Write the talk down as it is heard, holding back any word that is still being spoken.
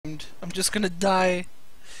I'm just gonna die.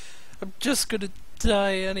 I'm just gonna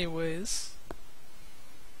die anyways.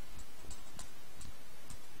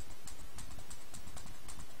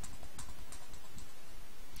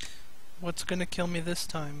 What's gonna kill me this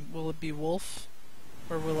time? Will it be wolf?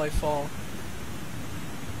 Or will I fall?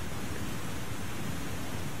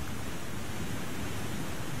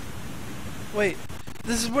 Wait,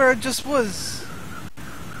 this is where I just was!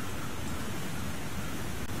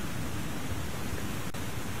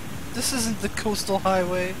 This isn't the coastal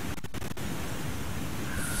highway.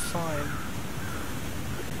 Fine.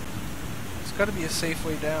 There's gotta be a safe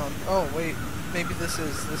way down. Oh, wait. Maybe this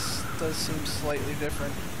is. This does seem slightly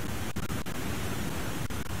different.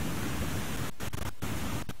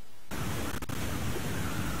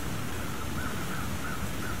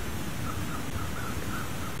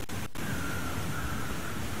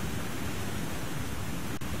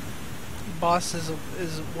 Boss is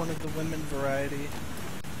one of the women variety.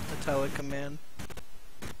 Metallica man.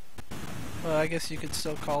 Well, I guess you could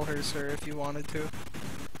still call her sir if you wanted to.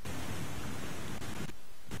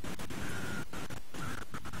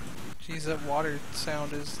 Jeez, that water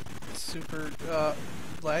sound is super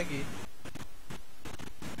laggy.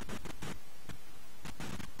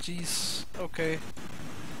 Jeez, okay.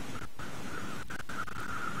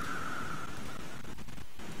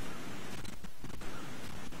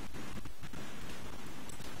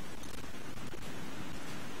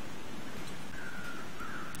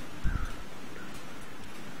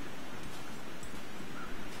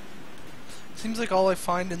 Seems like all I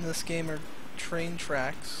find in this game are train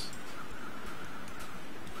tracks.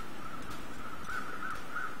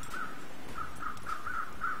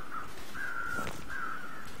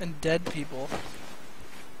 And dead people.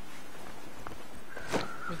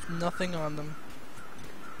 With nothing on them.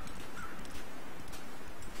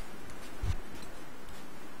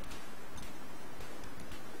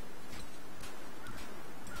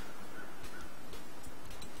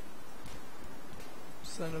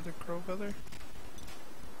 Is that another crow feather?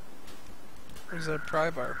 Or is that a pry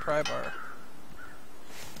bar? Pry bar.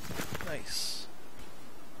 Nice.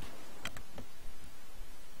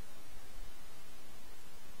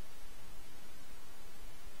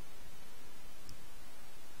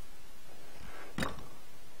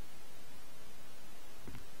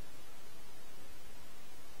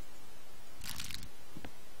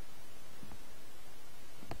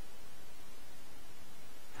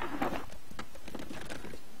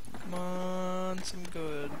 Come on, some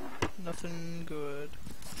good. Nothing good.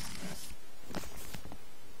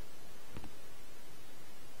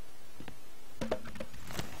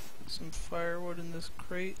 Some firewood in this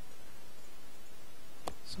crate.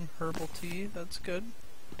 Some herbal tea, that's good.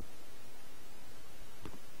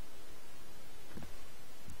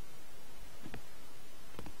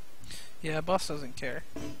 Yeah, boss doesn't care.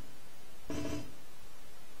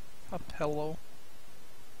 A pillow.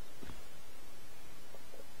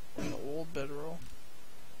 An old bedroll.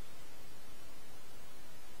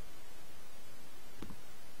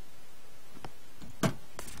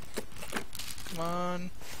 Come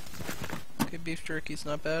on. Okay, beef jerky's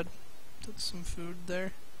not bad. That's some food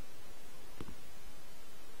there.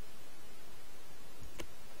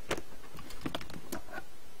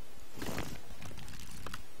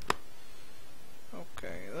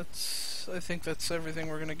 Okay, I think that's everything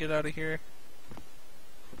we're gonna get out of here.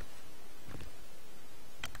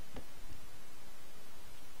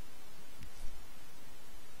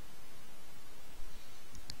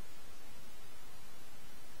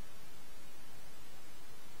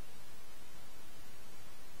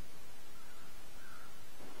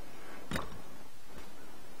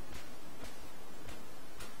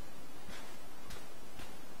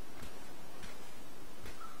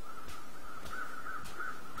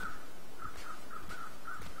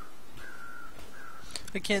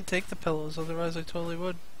 I can't take the pillows, otherwise I totally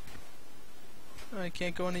would. I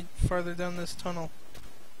can't go any farther down this tunnel.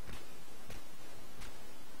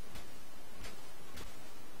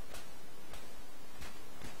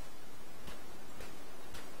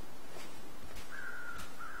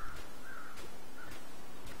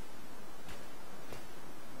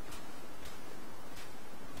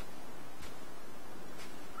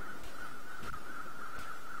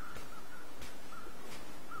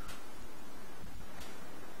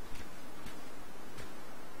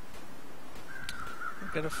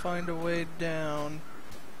 Gotta find a way down.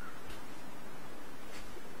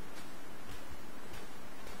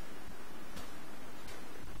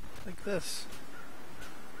 Like this.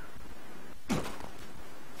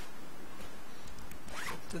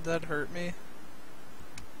 Did that hurt me?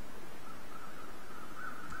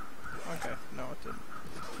 Okay, no it didn't.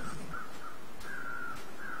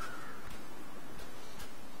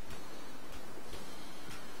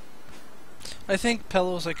 I think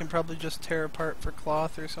pillows I can probably just tear apart for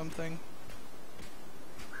cloth or something.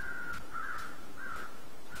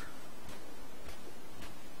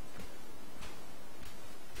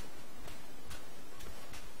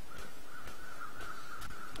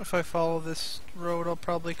 If I follow this road, I'll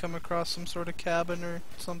probably come across some sort of cabin or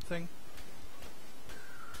something.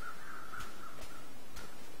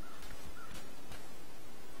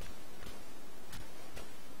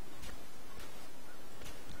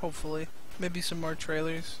 Hopefully. Maybe some more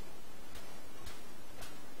trailers.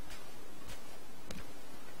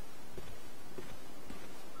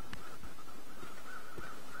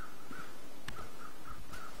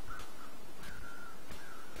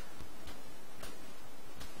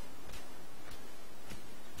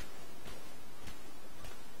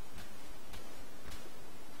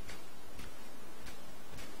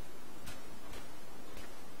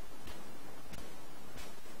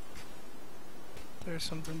 There's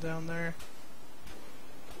something down there.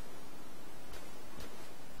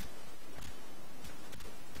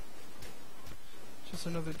 Just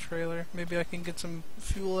another trailer. Maybe I can get some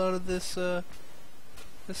fuel out of this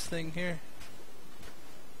this thing here.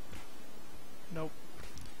 Nope.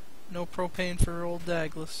 No propane for old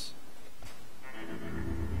Douglas.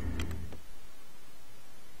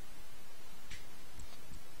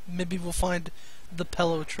 Maybe we'll find the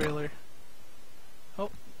pillow trailer. Oh,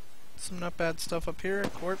 some not bad stuff up here.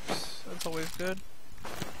 Corpse. That's always good.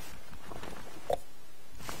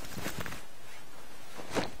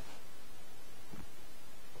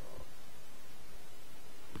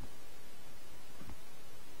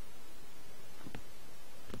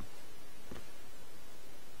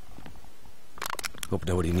 Hope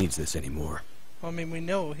nobody needs this anymore. Well, I mean, we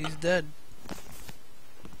know he's dead.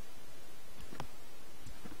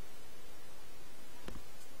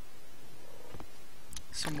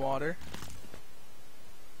 Some water.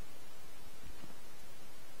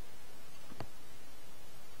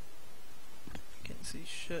 Can't see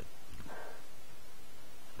shit.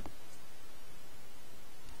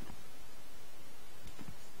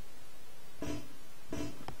 I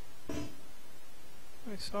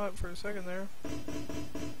saw it for a second there.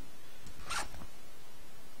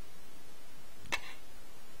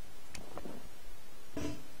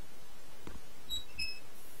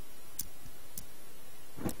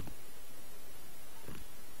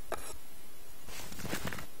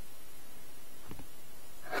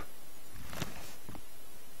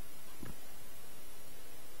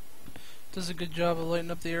 Does a good job of lighting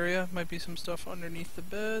up the area. Might be some stuff underneath the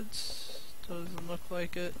beds. Doesn't look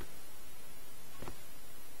like it.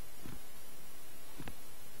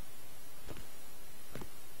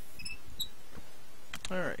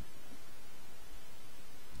 Alright.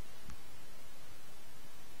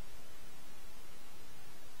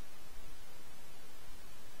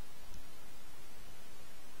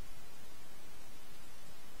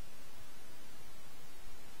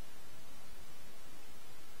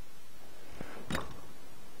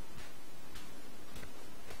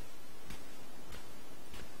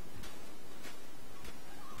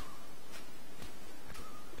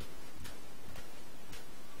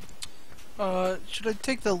 Should I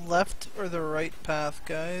take the left or the right path,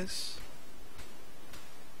 guys?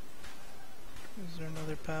 Is there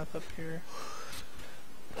another path up here?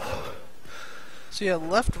 So yeah,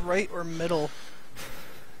 left, right, or middle.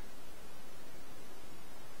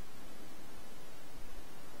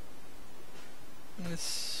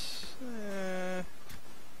 This, I'm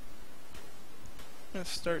gonna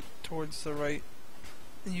start towards the right.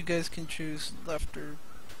 And you guys can choose left or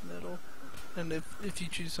middle. And if you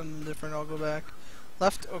choose something different, I'll go back.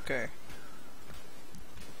 Left? Okay.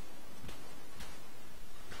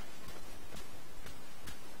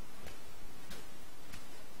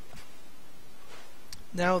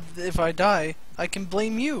 Now, if I die, I can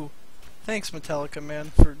blame you. Thanks, Metallica Man,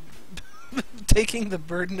 for taking the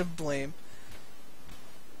burden of blame.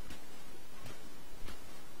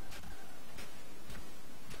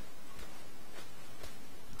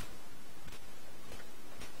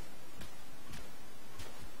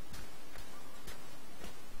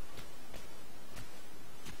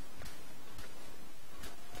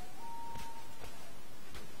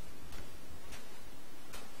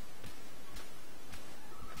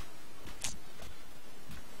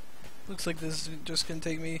 Looks like this is just gonna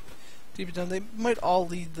take me deep down. They might all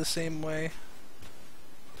lead the same way.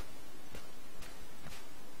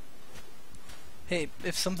 Hey,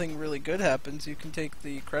 if something really good happens, you can take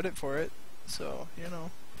the credit for it. So, you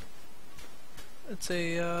know. It's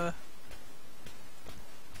a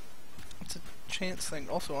chance thing.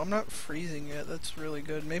 Also, I'm not freezing yet. That's really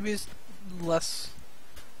good. Maybe it's less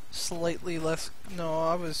Slightly less. No,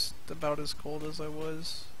 I was about as cold as I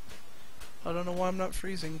was. I don't know why I'm not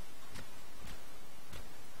freezing.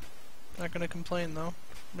 Not gonna complain though.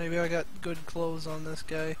 Maybe I got good clothes on this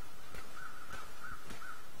guy.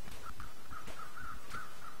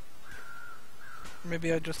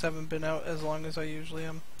 Maybe I just haven't been out as long as I usually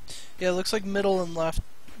am. Yeah, it looks like middle and left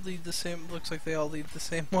lead the same. Looks like they all lead the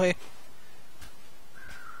same way.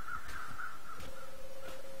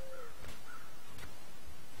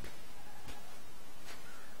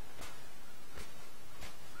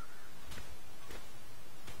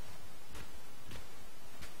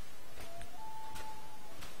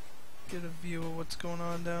 Get a view of what's going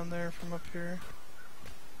on down there from up here.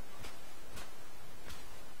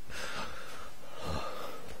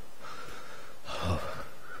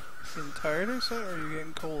 Getting tired or something, or are you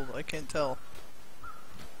getting cold? I can't tell.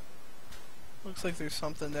 Looks like there's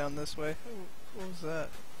something down this way. What was that?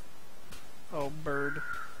 Oh, bird.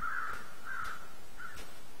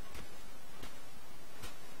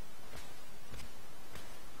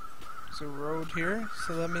 There's a road here,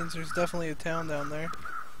 so that means there's definitely a town down there.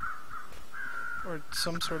 Or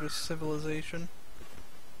some sort of civilization.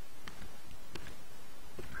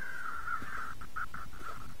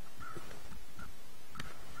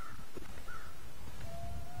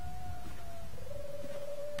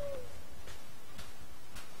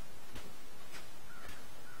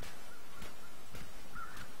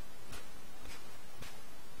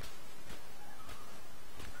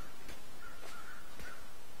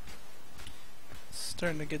 It's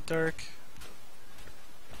starting to get dark.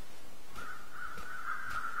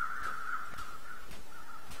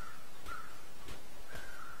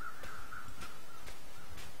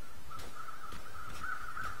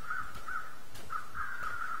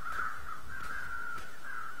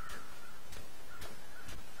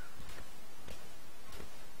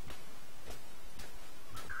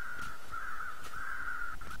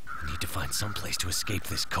 To find some place to escape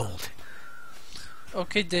this cold.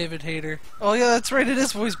 Okay, David Hayter. Oh yeah, that's right, it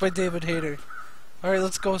is voiced by David Hayter. Alright,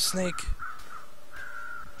 let's go, Snake.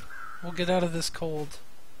 We'll get out of this cold.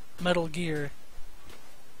 Metal Gear.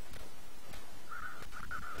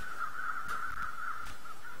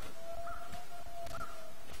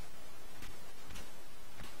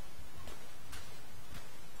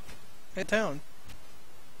 Hey, town.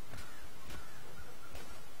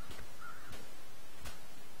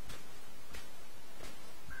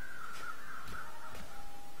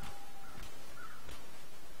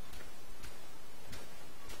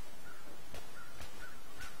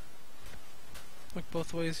 Look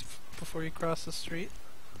both ways before you cross the street.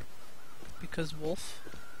 Because wolf.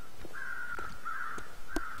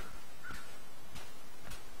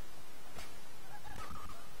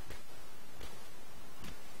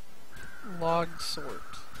 Log sort.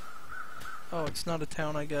 Oh, it's not a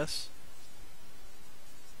town, I guess.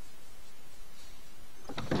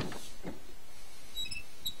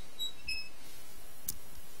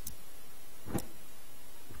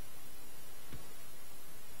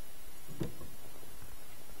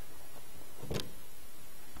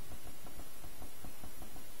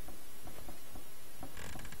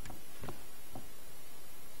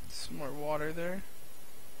 Some more water there.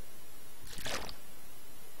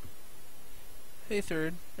 Hey,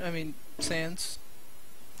 Sans.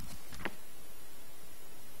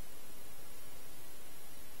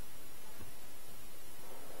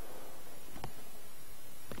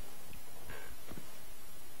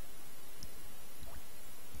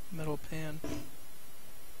 Metal pan.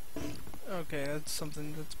 Okay, that's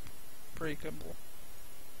something that's breakable.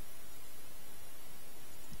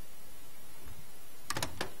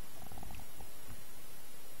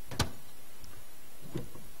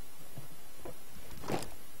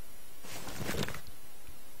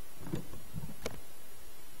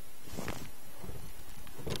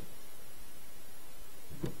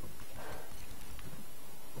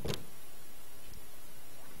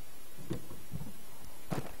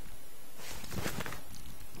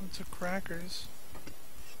 Crackers.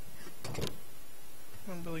 I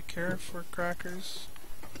don't really care for crackers.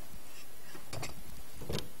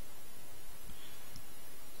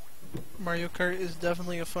 Mario Kart is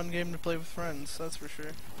definitely a fun game to play with friends, that's for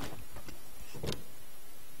sure.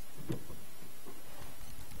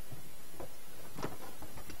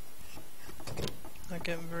 Not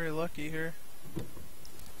getting very lucky here.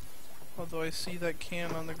 Although I see that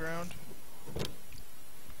can on the ground.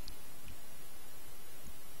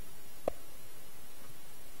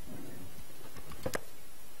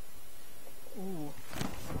 Ooh.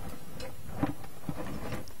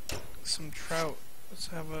 Some trout. Let's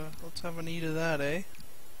have an eat of that, eh?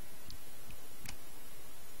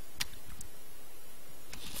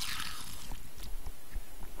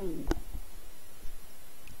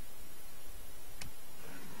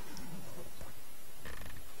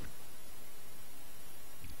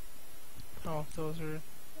 are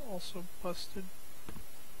also busted.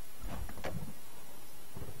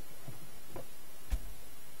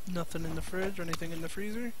 Nothing in the fridge or anything in the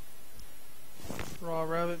freezer. Raw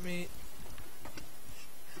rabbit meat.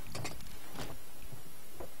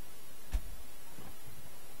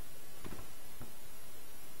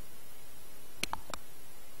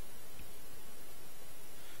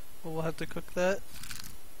 We'll have to cook that.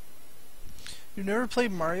 You never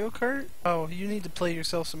played Mario Kart? Oh, you need to play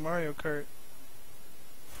yourself some Mario Kart.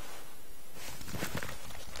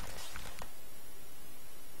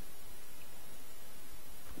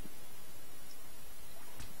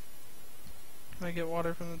 Can I get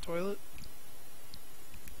water from the toilet?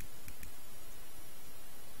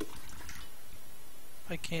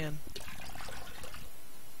 I can.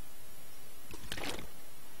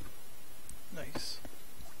 Nice.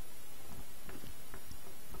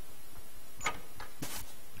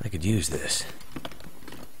 I could use this.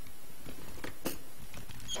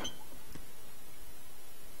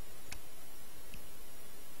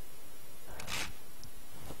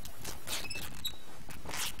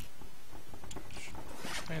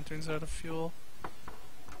 Lantern's out of fuel.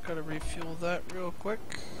 Gotta refuel that real quick.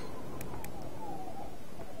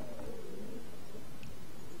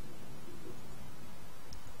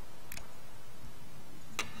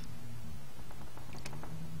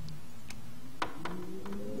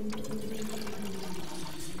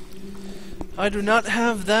 I do not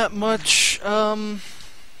have that much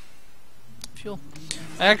fuel.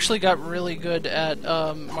 I actually got really good at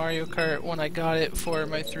Mario Kart when I got it for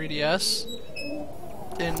my 3DS.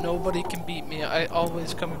 And nobody can beat me. I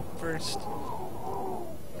always come in first.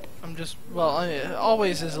 I'm just, well,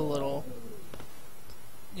 always is a little,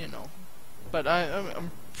 you know. But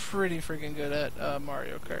I'm pretty freaking good at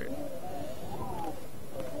Mario Kart.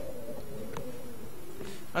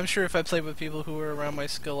 I'm sure if I played with people who were around my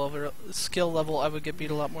skill level, I would get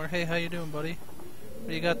beat a lot more. Hey, how you doing, buddy? What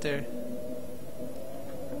do you got there?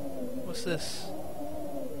 What's this?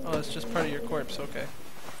 Oh, it's just part of your corpse. Okay.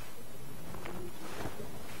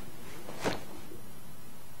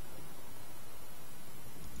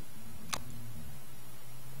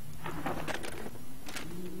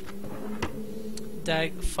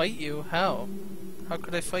 Dag, fight you? How? How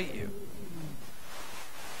could I fight you?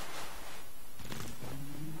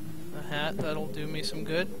 A hat, that'll do me some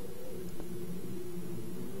good.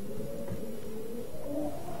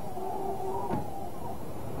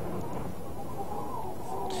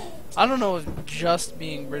 I don't know if just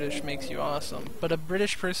being British makes you awesome, but a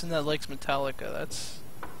British person that likes Metallica,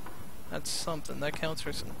 that's something. That counts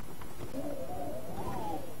for some.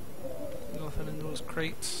 Nothing in those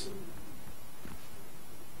crates.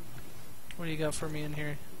 What do you got for me in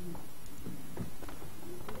here?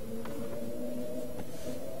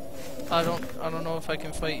 I don't know if I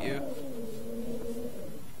can fight you.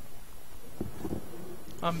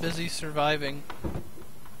 I'm busy surviving.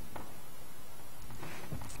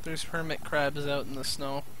 There's hermit crabs out in the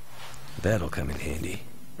snow. That'll come in handy.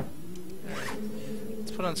 Alright.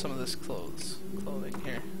 Let's put on some of this clothing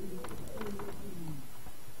here.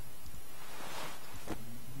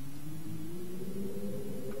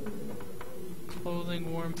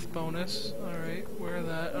 Clothing warmth bonus. Alright, wear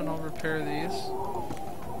that and I'll repair these.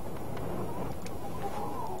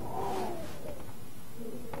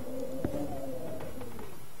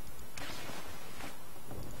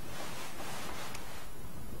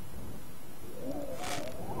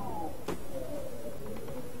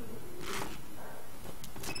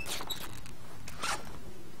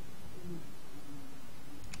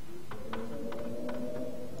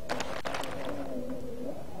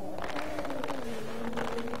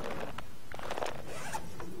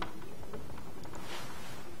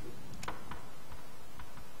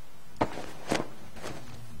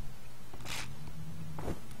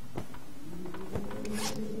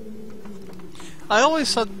 I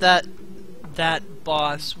always thought that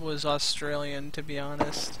boss was Australian, to be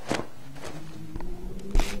honest.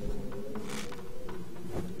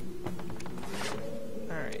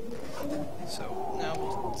 Alright, so now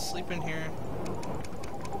we'll sleep in here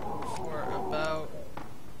for about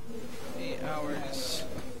 8 hours.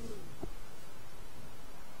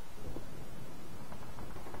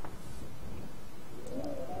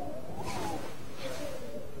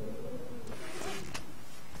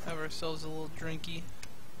 Have ourselves a little drinky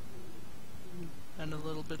and a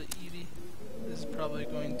little bit of eaty. This is probably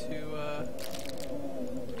going to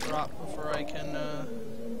drop before I can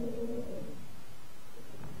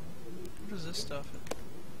what is this stuff?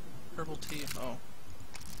 Herbal tea. Oh.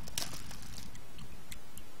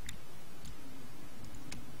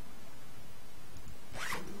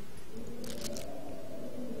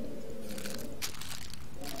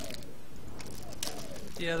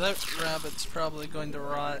 Yeah, that rabbit's probably going to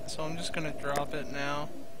rot, so I'm just gonna drop it now.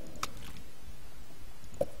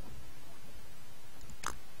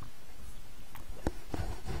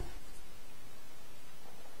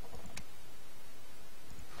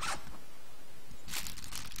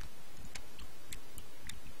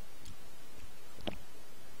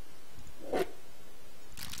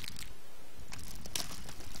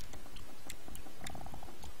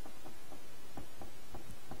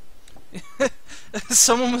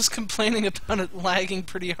 Someone was complaining about it lagging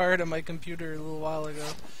pretty hard on my computer a little while ago.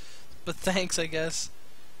 But thanks, I guess.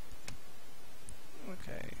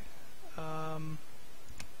 Okay.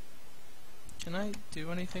 Can I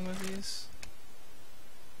do anything with these?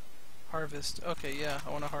 Harvest. Okay, yeah, I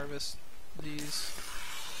want to harvest these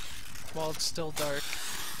while it's still dark.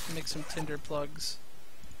 Make some tinder plugs.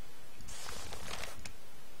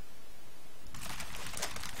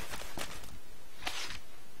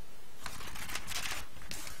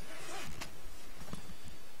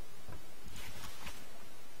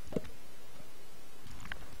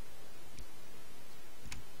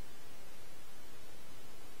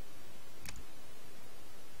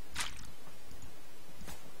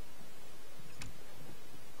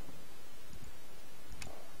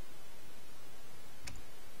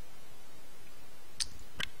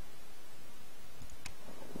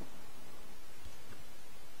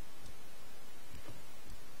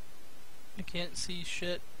 I can't see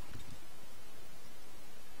shit.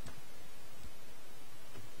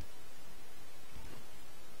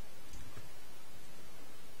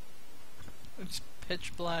 It's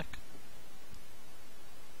pitch black.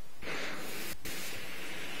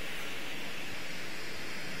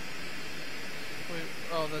 Wait,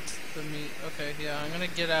 oh, that's the meat. Okay, yeah, I'm gonna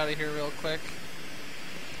get out of here real quick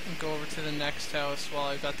and go over to the next house while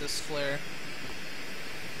I got this flare.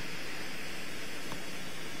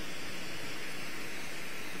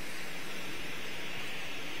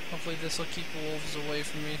 Hopefully this will keep wolves away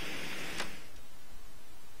from me.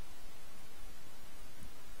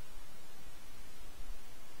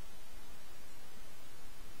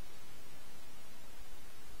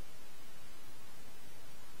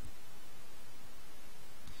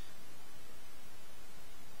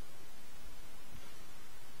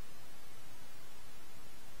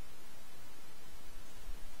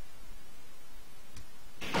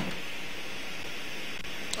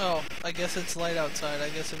 Oh, I guess it's light outside. I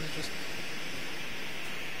guess it was just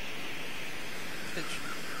pitch.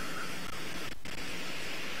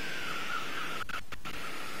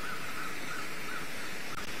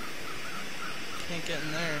 Can't get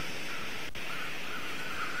in there.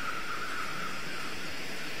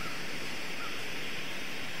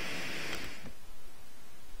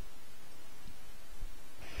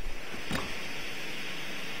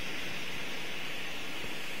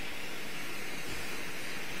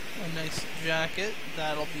 A nice jacket.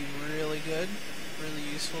 That'll be really good. Really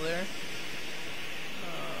useful there.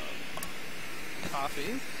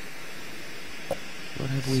 Coffee. What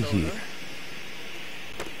have we Soda. here?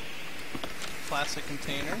 Plastic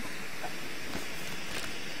container.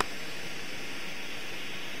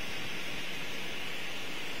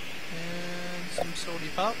 And some sody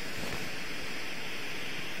pop.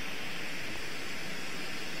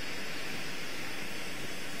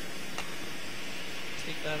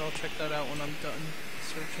 Take that, I'll check that out when I'm done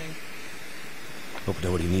searching. Hope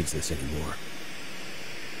nobody needs this anymore.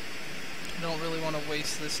 I don't really want to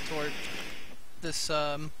waste this torch. This,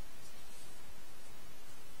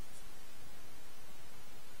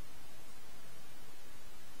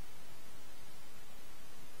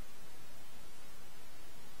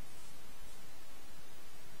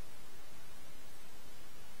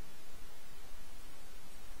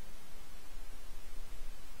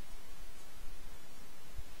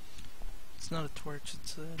 it's not a torch,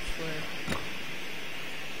 it's a flare.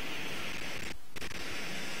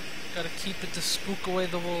 Gotta keep it to spook away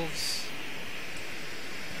the wolves.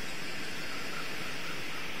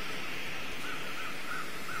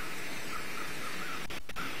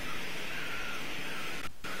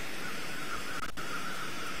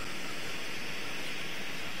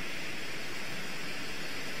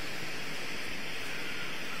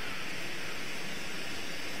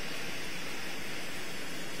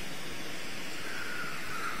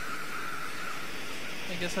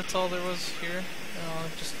 I guess that's all there was here. I'll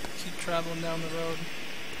just keep traveling down the road.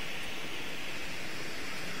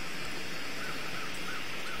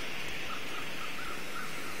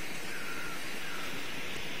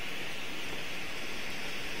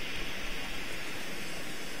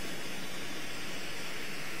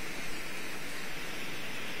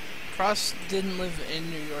 Cross didn't live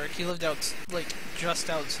in New York. He lived out, like, just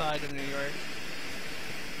outside of New York.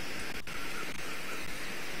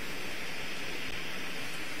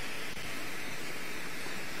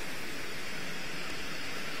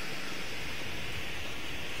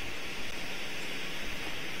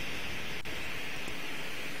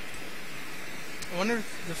 I wonder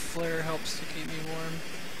if the flare helps to keep me warm.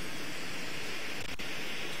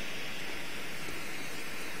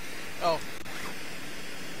 Oh.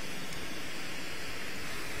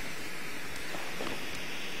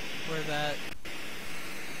 Where that?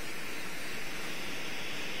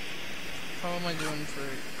 How am I doing for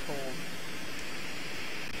cold?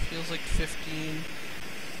 Feels like 15,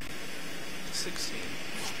 16.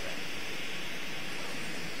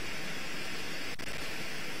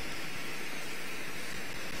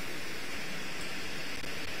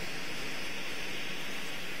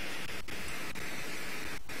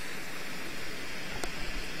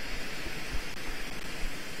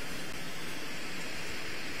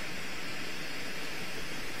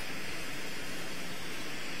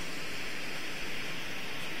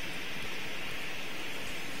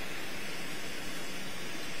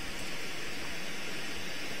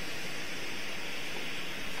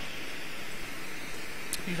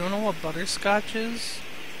 You don't know what butterscotch is?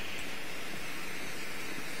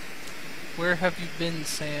 Where have you been,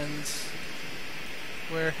 Sans?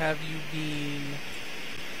 Where have you been?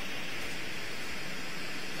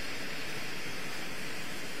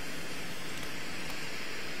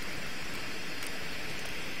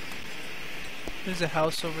 There's a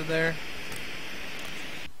house over there.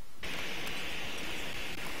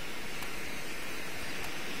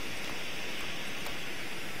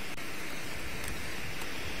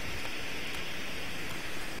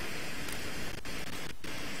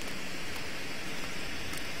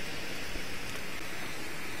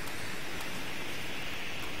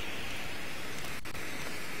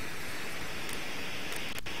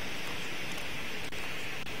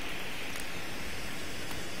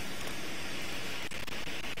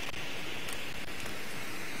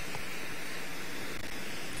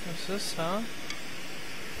 What's this, huh?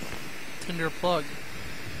 Tinder plug.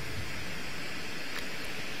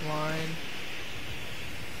 Line.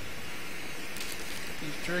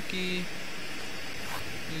 Beef jerky.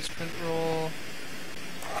 Newsprint roll.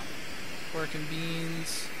 Pork and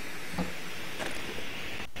beans.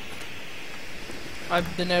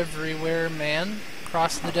 I've been everywhere, man.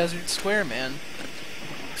 Cross the desert square, man.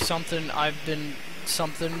 Something, I've been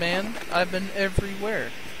something, man. I've been everywhere.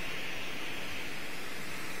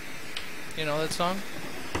 You know that song?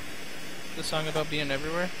 The song about being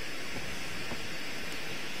everywhere?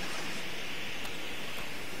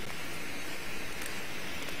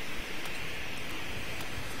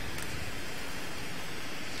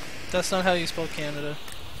 That's not how you spell Canada.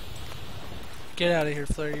 Get out of here,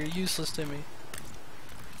 Flare. You're useless to me.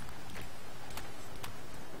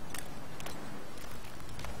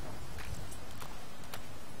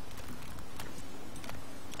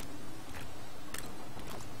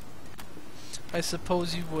 I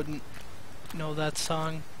suppose you wouldn't know that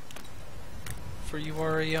song, for you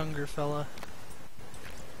are a younger fella.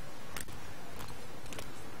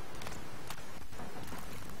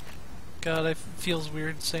 God, it feels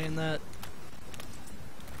weird saying that.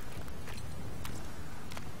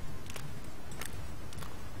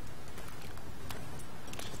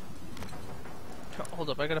 Hold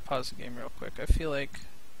up, I gotta pause the game real quick. I feel like...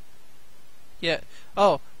 Yeah.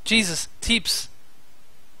 Oh, Jesus! Teeps!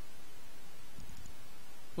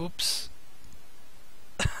 Oops.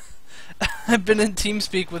 I've been in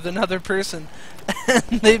TeamSpeak with another person,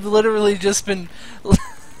 and they've literally just been...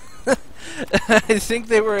 I think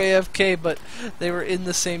they were AFK, but they were in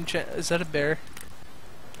the same chat. Is that a bear?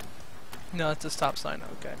 No, it's a stop sign.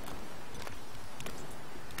 Okay.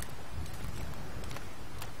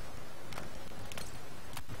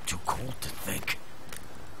 Too cold to think.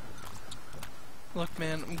 Look,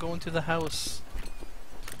 man, I'm going to the house.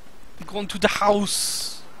 I'm going to the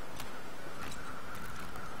house!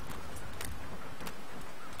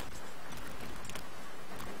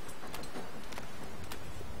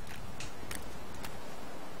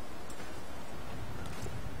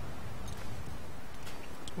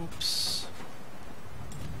 Oops.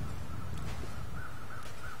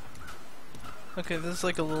 Okay, this is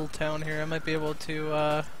like a little town here. I might be able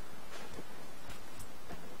to,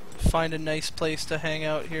 find a nice place to hang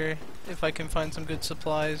out here if I can find some good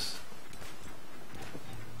supplies.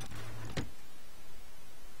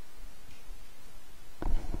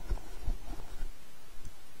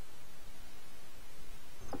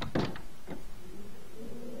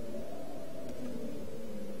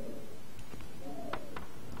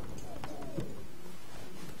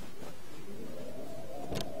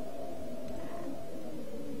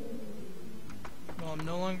 Well, I'm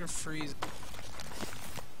no longer freezing.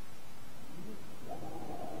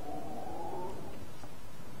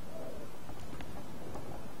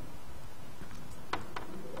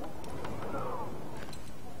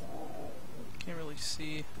 Can't really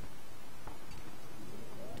see.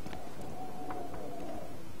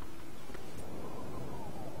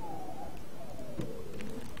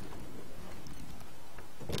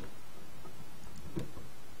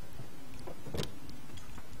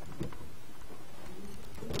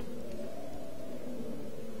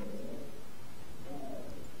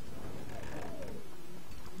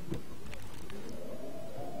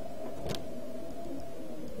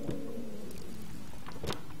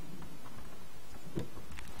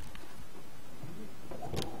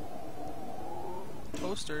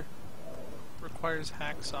 Poster requires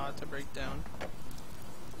hacksaw to break down.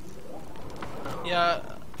 Yeah,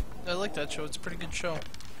 I like that show. It's a pretty good show.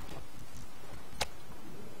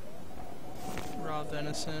 Raw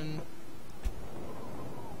venison.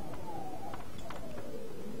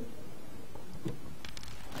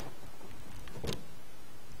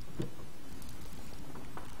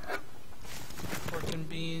 Pork and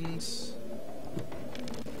beans.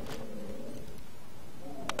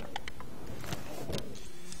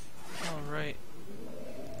 Alright.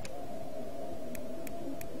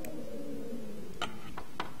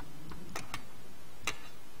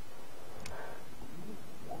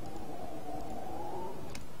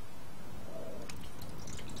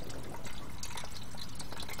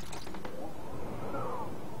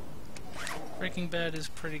 Breaking Bad is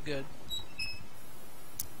pretty good.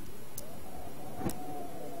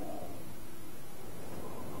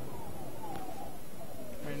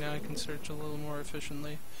 Right now I can search a little more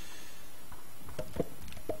efficiently.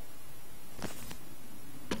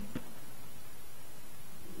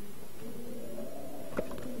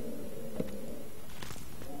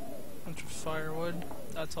 Bunch of firewood,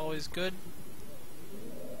 that's always good.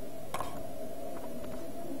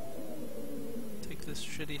 Take this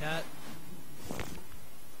shitty hat.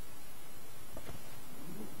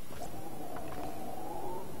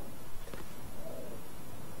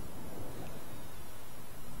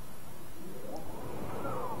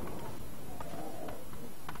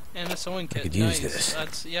 And a sewing kit. I could nice. use this.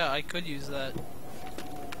 That's yeah, I could use that.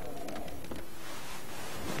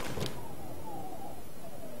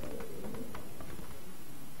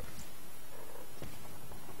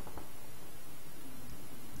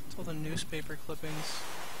 It's all the newspaper clippings.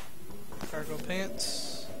 Cargo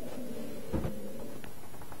pants.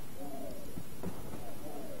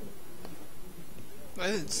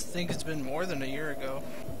 I think it's been more than a year ago.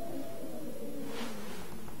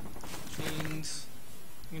 Jeans.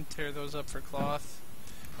 You can tear those up for cloth.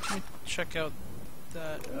 Let me check out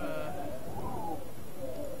that, I'm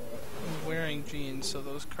wearing jeans, so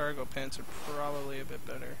those cargo pants are probably a bit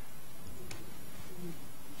better.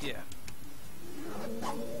 Yeah.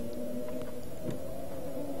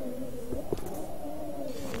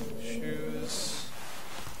 Shoes.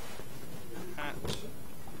 Hat.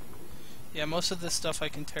 Yeah, most of this stuff I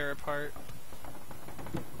can tear apart.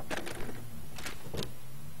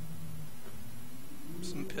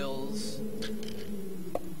 Some pills.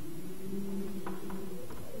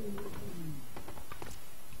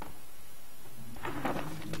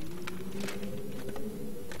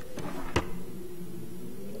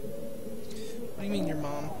 What do you mean your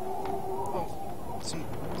mom? Oh, some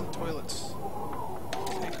toilets.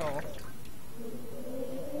 Take all.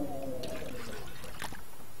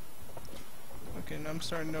 Okay, now I'm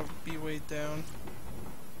starting to be weighed down.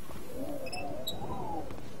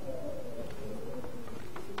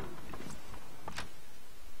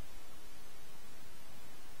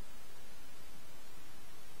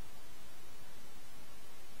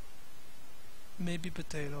 Maybe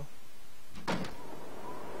potato.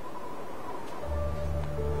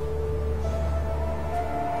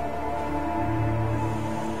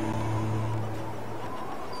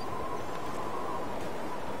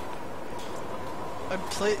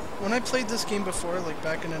 When I played this game before, like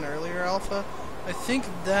back in an earlier alpha, I think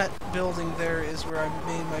that building there is where I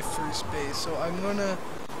made my first base, so I'm gonna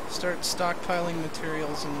start stockpiling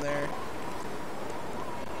materials in there.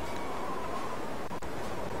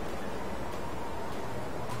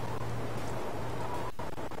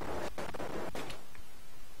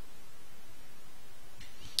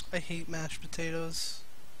 I hate mashed potatoes.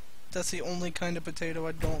 That's the only kind of potato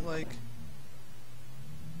I don't like.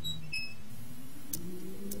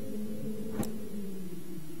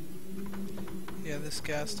 Yeah, this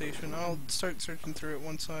gas station. I'll start searching through it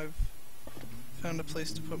once I've found a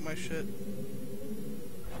place to put my shit.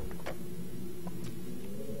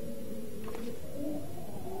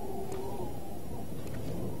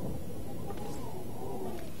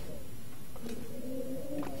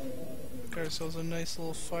 Got ourselves a nice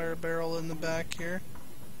little fire barrel in the back here.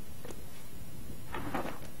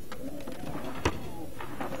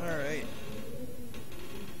 Alright.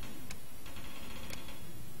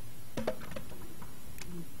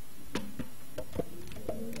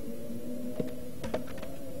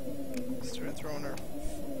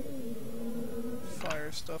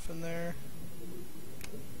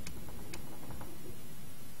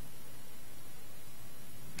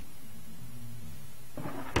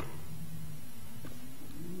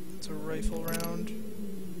 rifle round.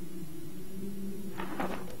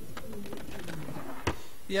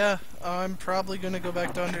 Yeah, I'm probably gonna go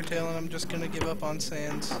back to Undertale and I'm just gonna give up on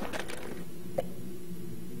Sands.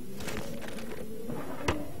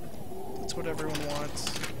 That's what everyone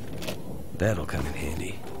wants. That'll come in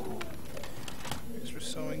handy. Extra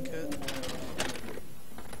sewing kit.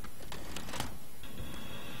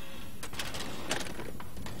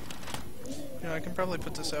 You know, I can probably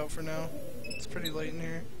put this out for now. It's pretty late in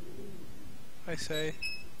here. I say.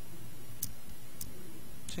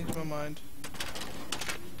 Change my mind.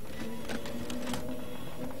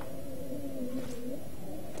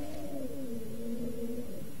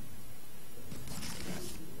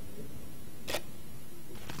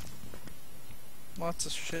 Lots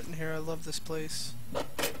of shit in here. I love this place.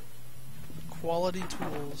 Quality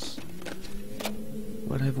tools.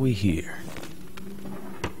 What have we here?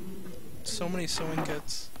 So many sewing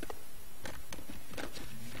kits.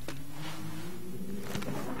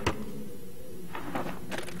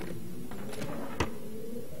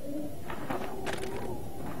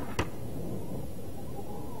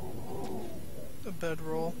 A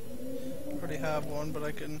bedroll. Already have one, but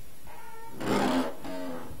I can...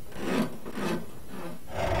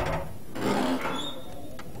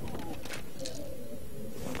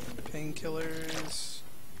 Painkillers,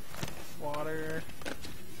 water.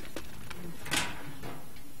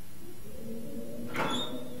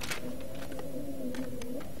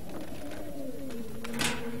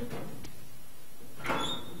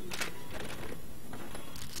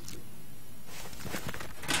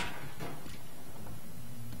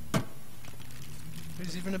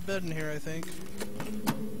 There's even a bed in here, I think.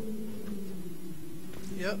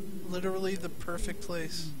 Yep, literally the perfect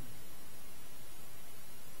place.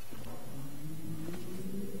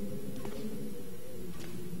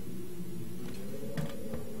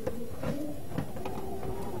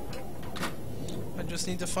 I just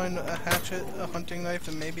need to find a hatchet, a hunting knife,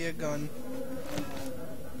 and maybe a gun.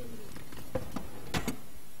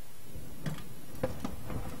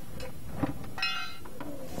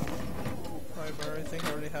 Bar, I think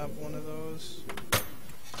I already have one of those.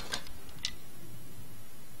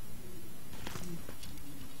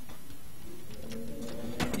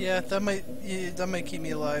 Yeah, that might keep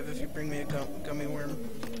me alive if you bring me a gummy worm.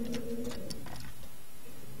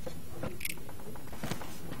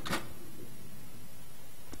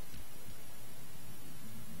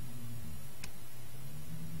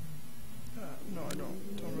 No, I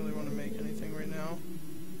don't really want to make anything right now.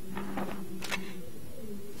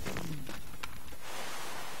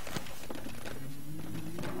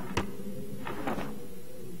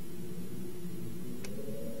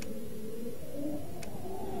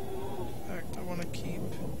 In fact, I want to keep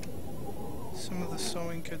some of the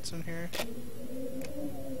sewing kits in here.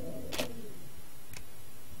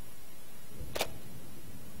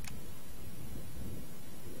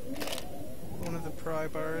 One of the pry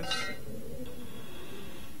bars.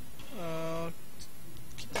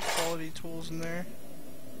 Keep the quality tools in there.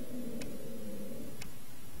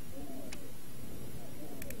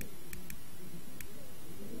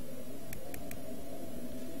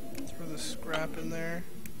 Throw the scrap in there.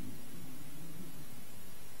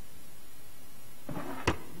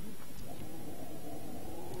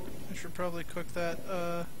 I should probably cook that,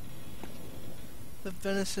 the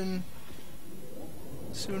venison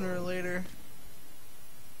sooner or later.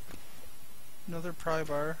 Another pry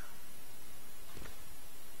bar.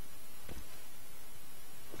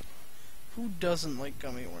 Who doesn't like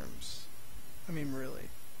gummy worms? I mean, really.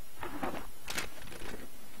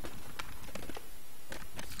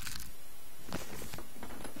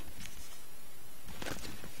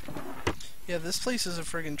 Yeah, this place is a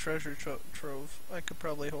friggin' treasure trove. I could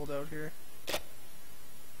probably hold out here.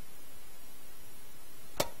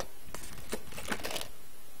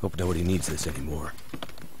 Hope nobody needs this anymore.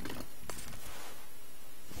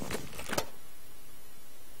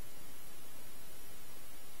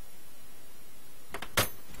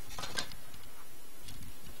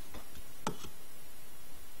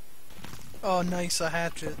 Oh, nice, a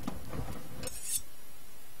hatchet.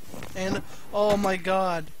 And, oh my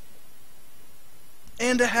god.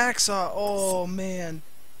 And a hacksaw. Oh, man.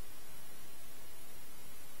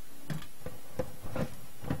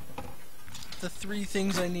 The three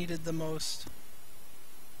things I needed the most.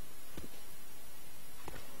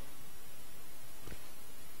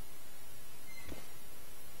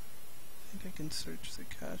 I think I can search the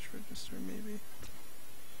cash register, maybe.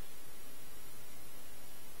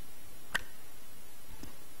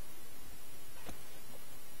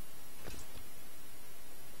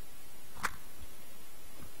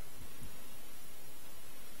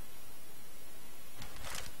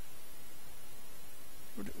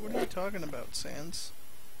 talking about, Sans.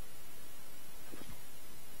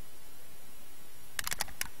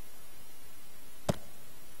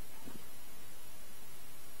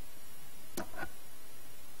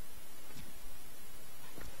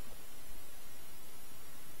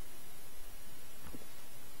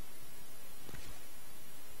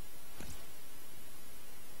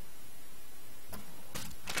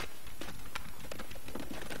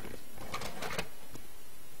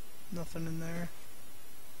 Nothing in there.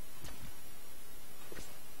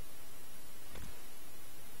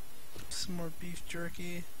 Some more beef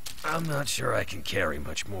jerky. I'm not sure I can carry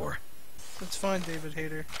much more. That's fine, David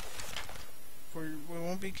Hayter. We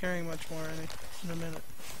won't be carrying much more in a minute.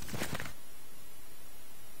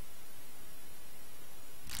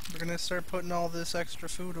 We're gonna start putting all this extra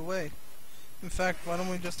food away. In fact, why don't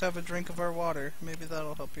we just have a drink of our water? Maybe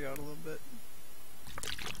that'll help you out a little bit.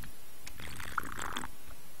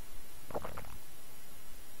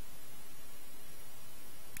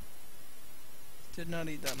 Did not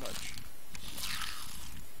eat that much.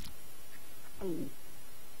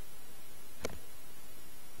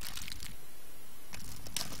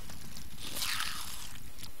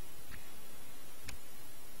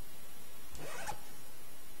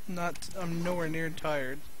 I'm nowhere near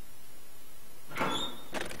tired. More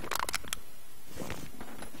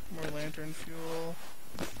lantern fuel.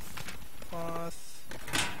 Cloth.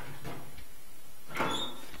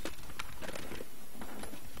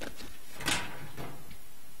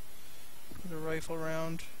 The rifle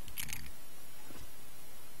round.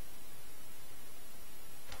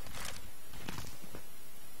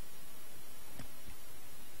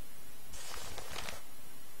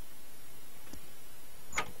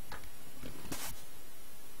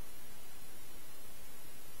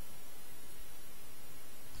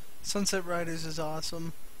 Sunset Riders is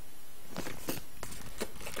awesome.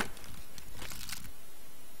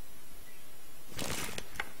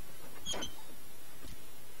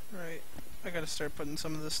 Right, I gotta start putting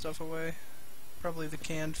some of this stuff away. Probably the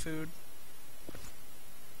canned food.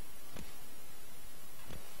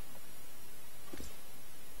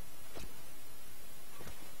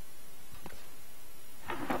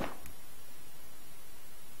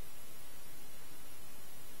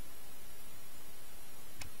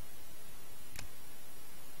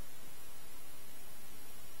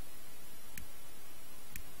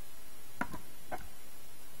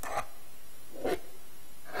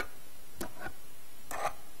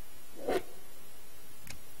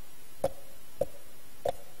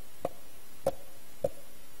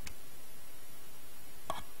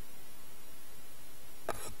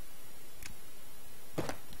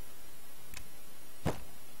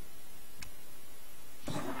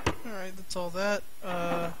 Alright, that's all that.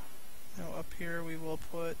 Now up here we will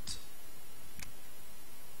put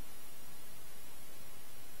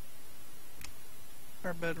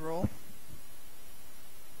our bedroll.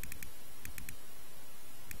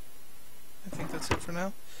 I think that's it for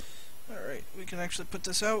now. Alright, we can actually put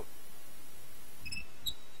this out.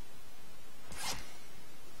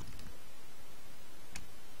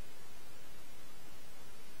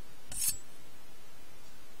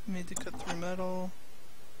 Made to cut through metal.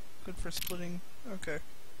 Good for splitting. Okay.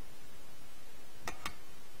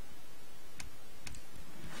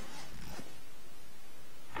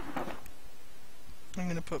 I'm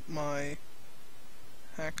gonna put my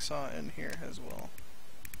hacksaw in here as well.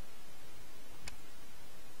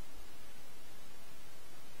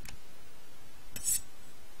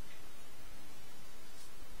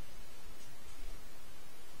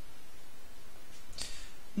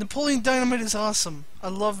 Napoleon Dynamite is awesome. I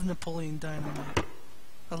love Napoleon Dynamite.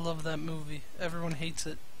 I love that movie. Everyone hates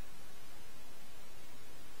it.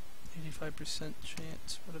 85%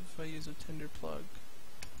 chance. What if I use a tinder plug?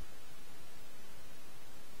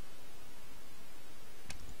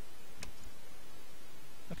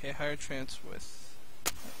 Okay, higher chance with...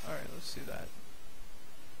 Alright, let's see that.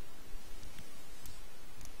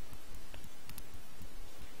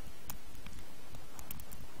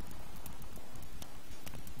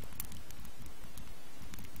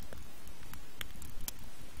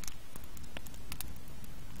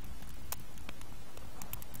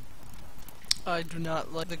 I do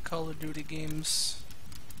not like the Call of Duty games.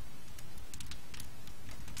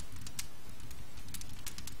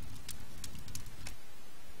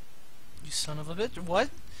 You son of a bitch. What?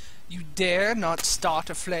 You dare not start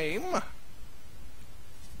a flame?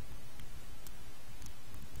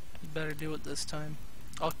 You better do it this time.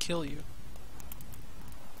 I'll kill you.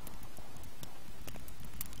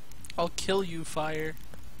 I'll kill you, fire.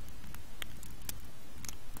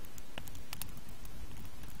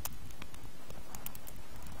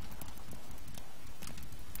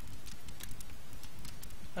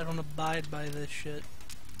 abide by this shit.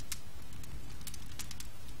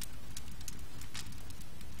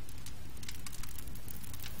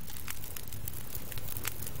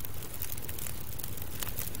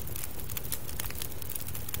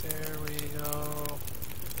 There we go.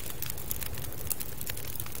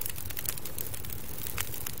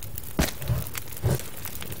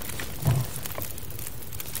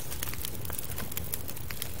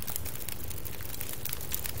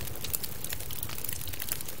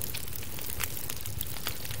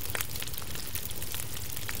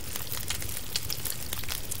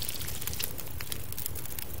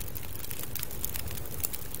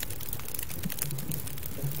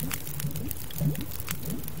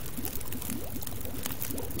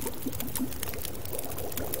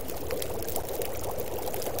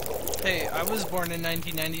 Hey, I was born in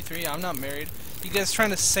 1993. I'm not married. You guys trying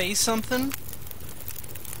to say something?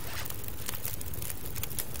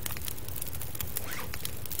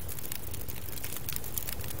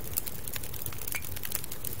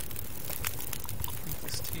 Drink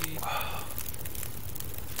this tea.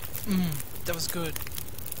 That was good.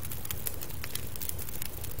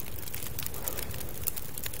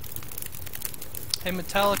 Hey,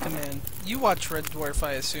 Metallica man, you watch Red Dwarf,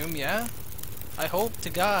 I assume, yeah? I hope to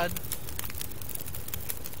God.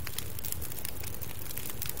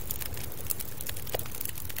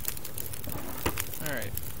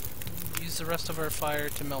 Alright. Use the rest of our fire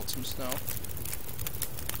to melt some snow.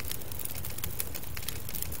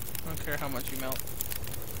 I don't care how much you melt.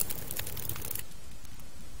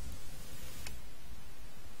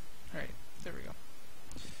 Alright, there we go.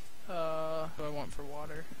 What do I want for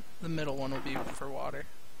water? The middle one will be for water.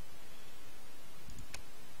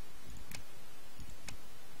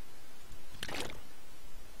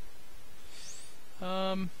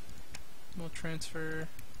 We'll transfer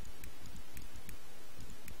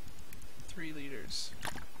 3 liters.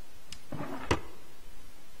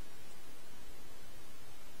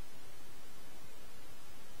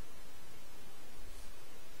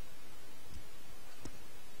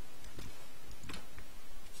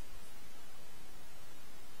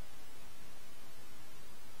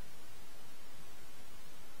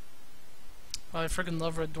 I freaking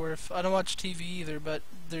love Red Dwarf. I don't watch TV either, but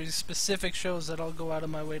there's specific shows that I'll go out of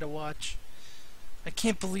my way to watch. I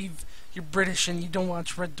can't believe you're British and you don't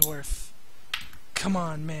watch Red Dwarf. Come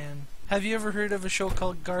on, man. Have you ever heard of a show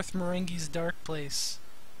called Garth Marenghi's Dark Place?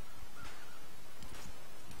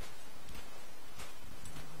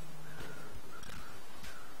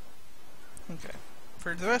 Okay.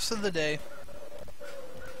 For the rest of the day,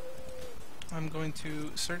 I'm going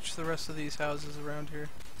to search the rest of these houses around here.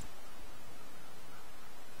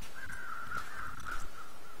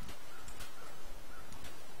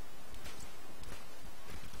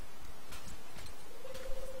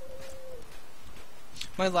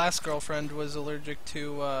 My last girlfriend was allergic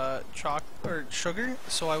to sugar,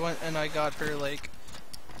 so I went and I got her like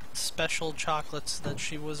special chocolates that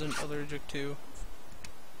she wasn't allergic to.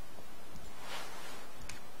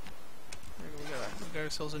 There we go. We got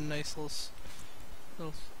ourselves a nice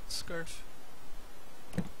little scarf.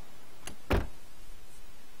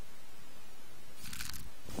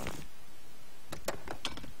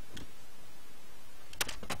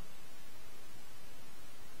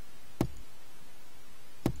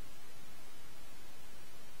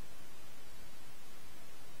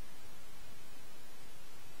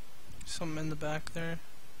 Something in the back there.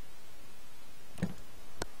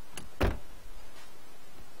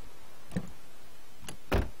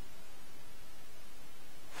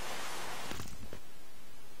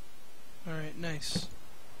 Alright, nice.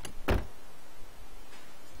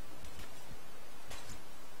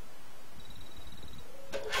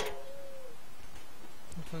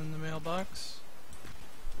 Open the mailbox.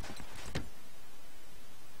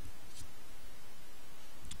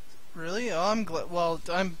 Really? Oh, I'm glad. Well,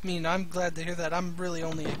 I'm glad to hear that. I'm really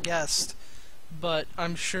only a guest, but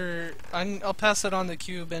I'm sure I'll pass it on to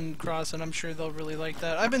Cube and Cross, and I'm sure they'll really like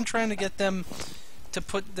that. I've been trying to get them to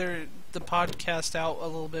put the podcast out a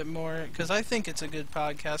little bit more because I think it's a good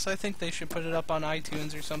podcast. I think they should put it up on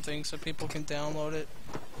iTunes or something so people can download it.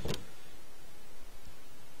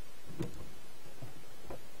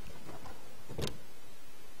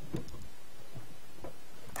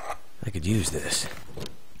 I could use this.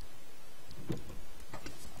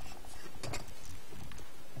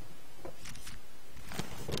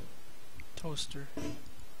 Toaster.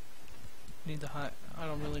 Need the high. I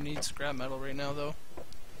don't really need scrap metal right now, though.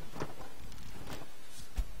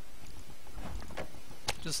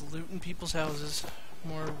 Just looting people's houses.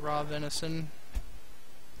 More raw venison.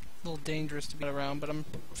 A little dangerous to be around, but I'm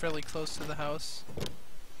fairly close to the house.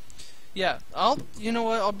 Yeah, you know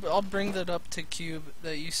what, I'll bring that up to Cube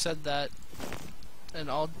that you said that,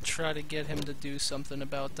 and I'll try to get him to do something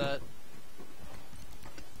about that.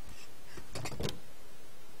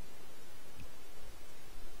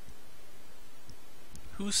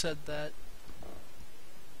 Who said that?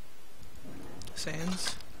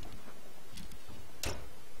 Sans?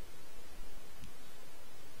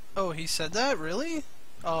 Oh, he said that? Really?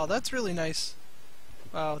 Oh, that's really nice.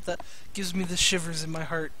 Wow, that gives me the shivers in my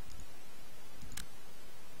heart.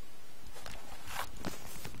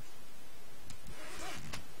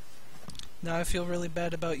 Now I feel really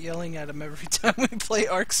bad about yelling at him every time we play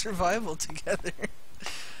Ark Survival together.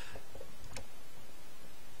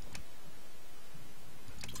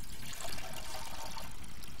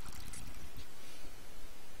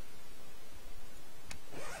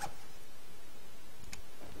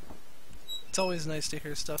 It's always nice to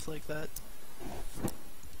hear stuff like that.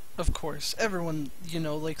 Of course, everyone, you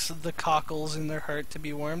know, likes the cockles in their heart to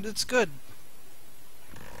be warmed. It's good.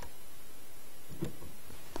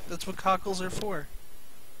 That's what cockles are for.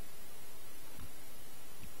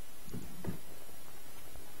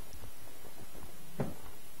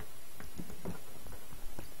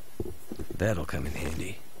 That'll come in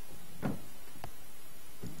handy.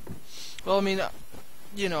 Well, I mean,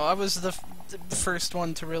 you know, I was the first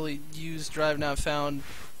one to really use Drive Not Found.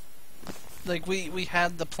 Like, we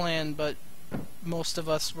had the plan, but most of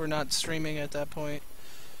us were not streaming at that point.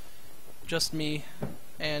 Just me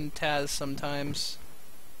and Taz sometimes.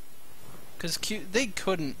 Because they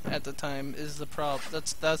couldn't at the time is the problem.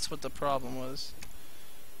 That's what the problem was.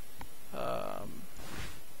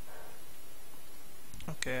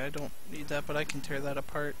 Okay, I don't need that, but I can tear that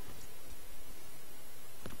apart.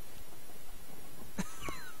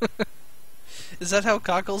 Is that how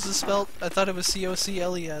cockles is spelt? I thought it was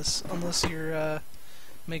C-O-C-L-E-S, unless you're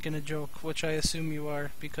making a joke, which I assume you are,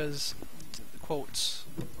 because quotes.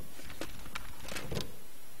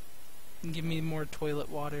 Give me more toilet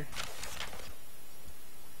water.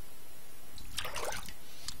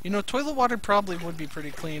 You know, toilet water probably would be pretty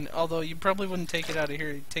clean, although you probably wouldn't take it out of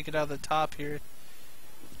here, you'd take it out of the top here.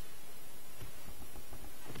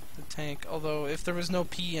 The tank, although if there was no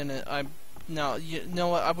pee in it, no, you know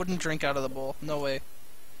what, I wouldn't drink out of the bowl, no way.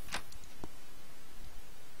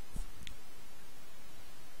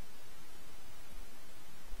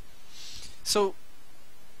 So,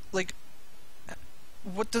 like,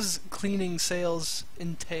 what does cleaning sails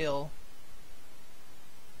entail?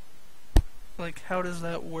 Like, how does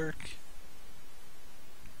that work?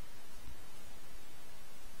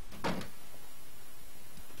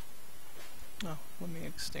 Oh, let me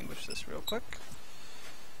extinguish this real quick.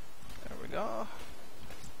 There we go.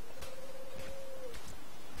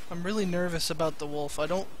 I'm really nervous about the wolf. I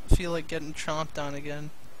don't feel like getting chomped on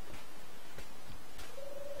again.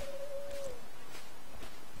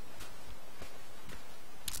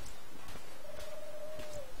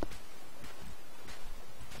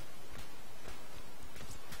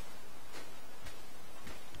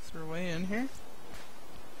 Is there a way in here?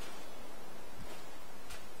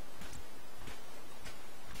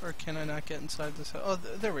 Or can I not get inside this house? Oh,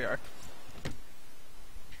 there we are.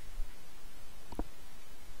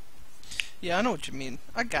 Yeah, I know what you mean.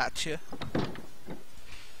 I got you.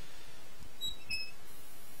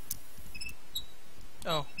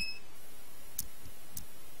 Oh.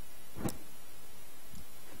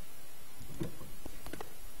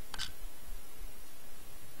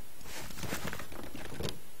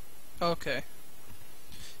 Okay.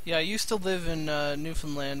 Yeah, I used to live in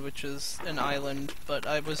Newfoundland, which is an island, but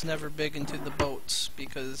I was never big into the boats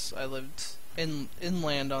because I lived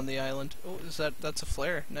inland on the island. Oh, that's a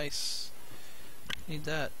flare. Nice. Need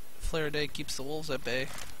that. Flare a day keeps the wolves at bay.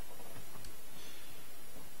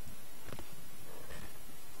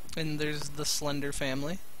 And there's the Slender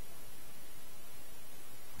family.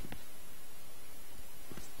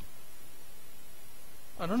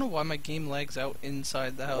 I don't know why my game lags out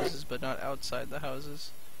inside the houses, but not outside the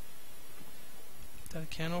houses. Is that a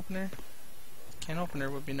can opener? Can opener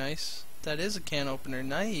would be nice. That is a can opener.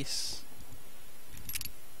 Nice!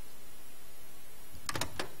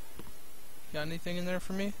 Got anything in there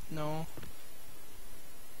for me? No.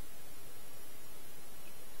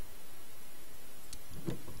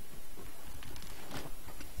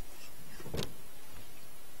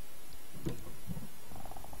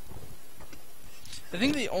 I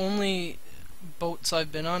think the only boats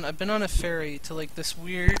I've been on a ferry to like this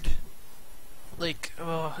weird, like,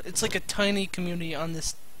 it's like a tiny community on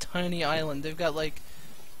this tiny island. They've got like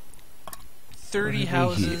 30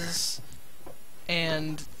 houses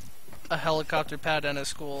and a helicopter pad and a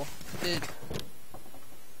school.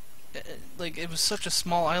 like, it was such a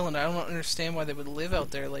small island. I don't understand why they would live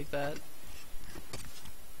out there like that.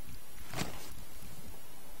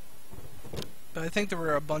 But I think there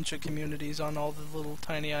were a bunch of communities on all the little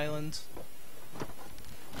tiny islands.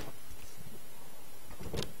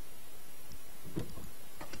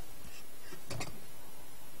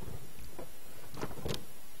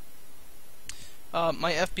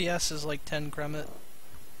 My FPS is like 10 Kremet.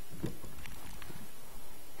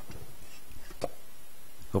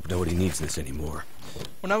 Hope nobody needs this anymore.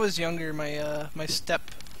 When I was younger, my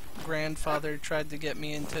step grandfather tried to get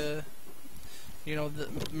me into, you know, the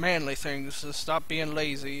manly things, to stop being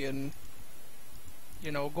lazy and,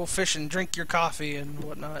 you know, go fish and drink your coffee and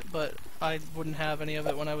whatnot, but I wouldn't have any of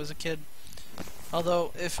it when I was a kid.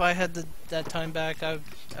 Although, if I had that time back, I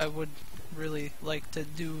would really like to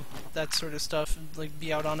do that sort of stuff, like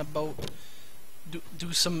be out on a boat,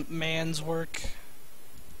 do some man's work.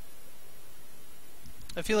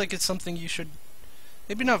 I feel like it's something you should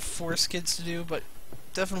maybe not force kids to do, but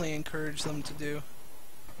definitely encourage them to do.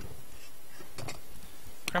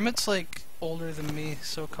 Kremet's like older than me,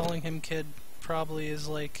 so calling him kid probably is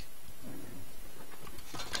like,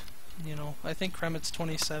 you know, I think Kremet's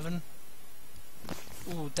 27.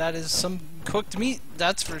 Ooh, that is some cooked meat,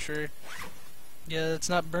 that's for sure. Yeah, it's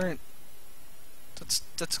not burnt.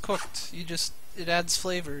 That's cooked. It adds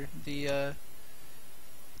flavor. The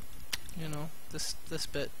you know, this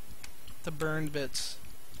bit, the burned bits.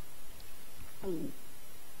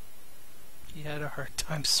 He had a hard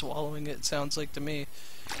time swallowing it, sounds like to me.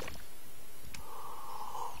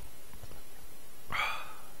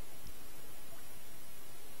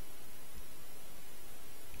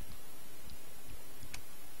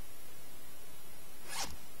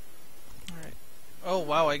 Alright. Oh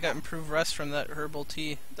wow, I got improved rest from that herbal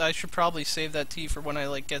tea. I should probably save that tea for when I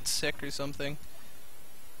like get sick or something.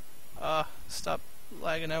 Stop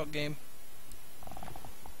lagging out, game.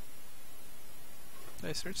 Did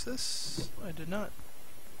I search this? I did not.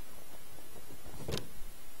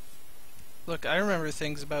 Look, I remember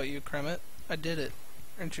things about you, Kremet. I did it.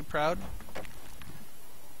 Aren't you proud?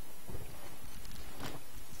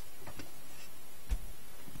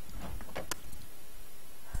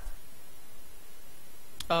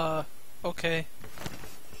 Okay.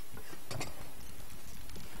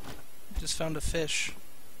 Just found a fish.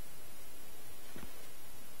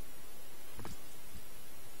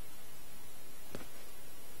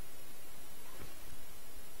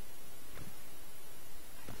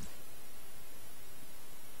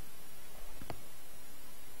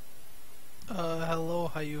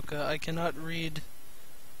 Hello, Hayuka. I cannot read.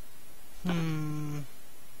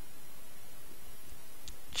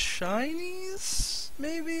 Chinese?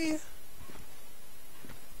 Maybe?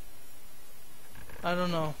 I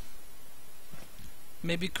don't know.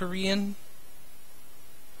 Maybe Korean?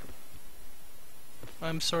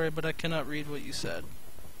 I'm sorry, but I cannot read what you said.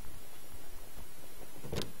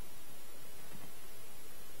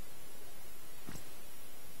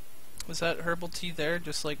 Was that herbal tea there?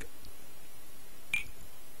 Just like...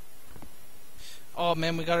 Oh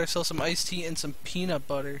man, we got ourselves some iced tea and some peanut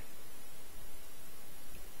butter.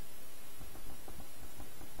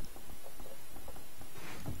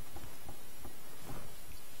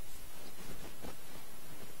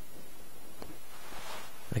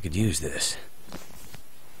 I could use this.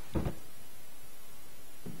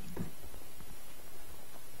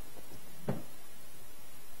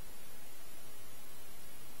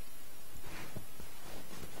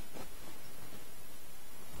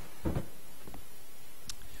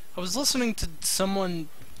 I was listening to someone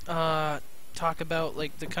talk about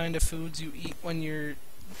like the kind of foods you eat when you're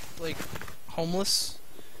like homeless.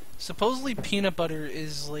 Supposedly peanut butter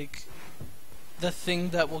is like the thing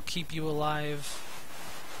that will keep you alive.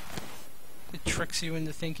 It tricks you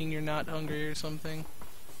into thinking you're not hungry or something.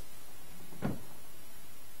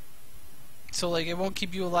 So like it won't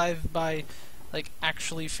keep you alive by like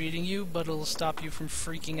actually feeding you, but it'll stop you from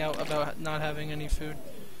freaking out about not having any food.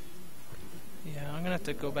 Yeah, I'm gonna have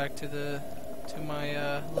to go back to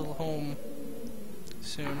my little home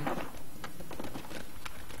soon.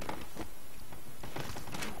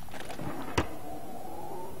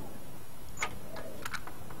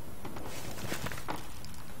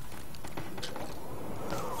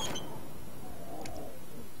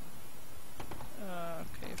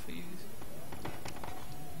 Okay, if I use...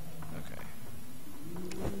 Okay.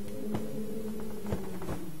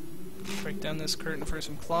 Break down this curtain for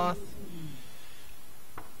some cloth.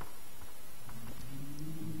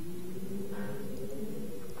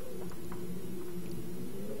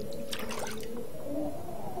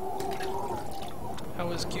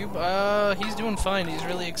 How's Cube? He's doing fine. He's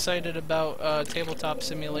really excited about Tabletop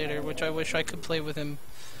Simulator, which I wish I could play with him,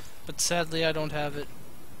 but sadly I don't have it.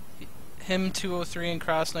 Him, 203, and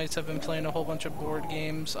Cross Knights have been playing a whole bunch of board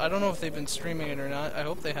games. I don't know if they've been streaming it or not. I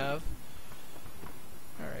hope they have.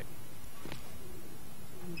 Alright.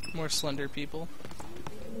 More slender people.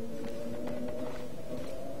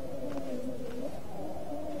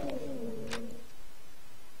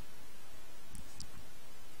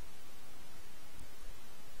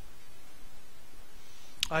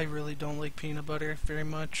 I really don't like peanut butter very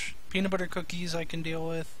much. Peanut butter cookies I can deal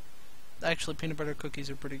with. Actually, peanut butter cookies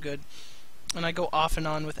are pretty good. And I go off and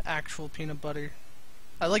on with actual peanut butter.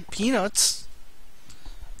 I like peanuts.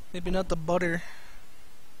 Maybe not the butter.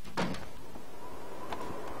 Alright,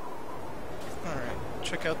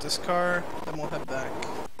 check out this car, then we'll head back.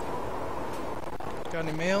 Got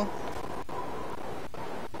any mail?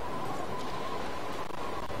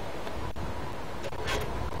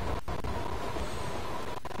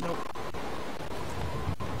 Nope.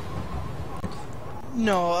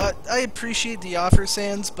 No, I appreciate the offer,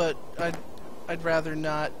 Sans, but I'd rather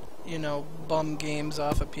not, you know, bum games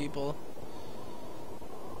off of people.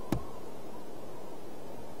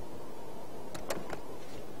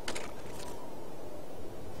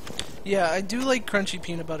 Yeah, I do like crunchy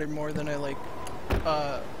peanut butter more than I like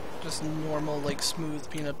just normal, like, smooth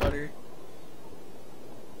peanut butter.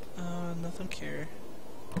 Nothing here.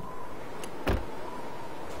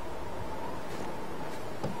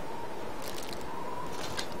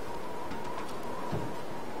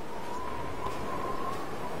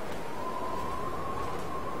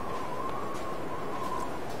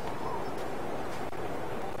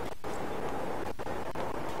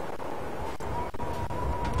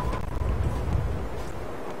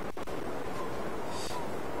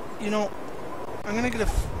 You know, I'm gonna get a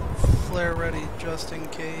flare ready just in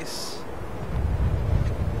case.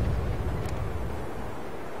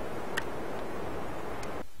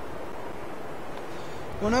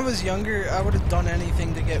 When I was younger, I would have done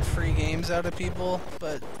anything to get free games out of people,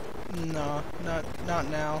 but no, not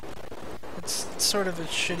now. It's sort of a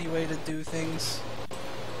shitty way to do things.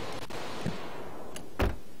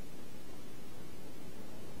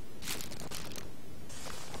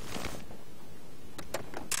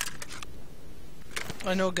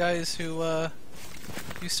 I know guys who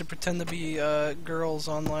used to pretend to be girls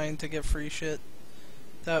online to get free shit.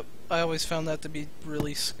 That I always found that to be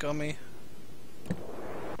really scummy.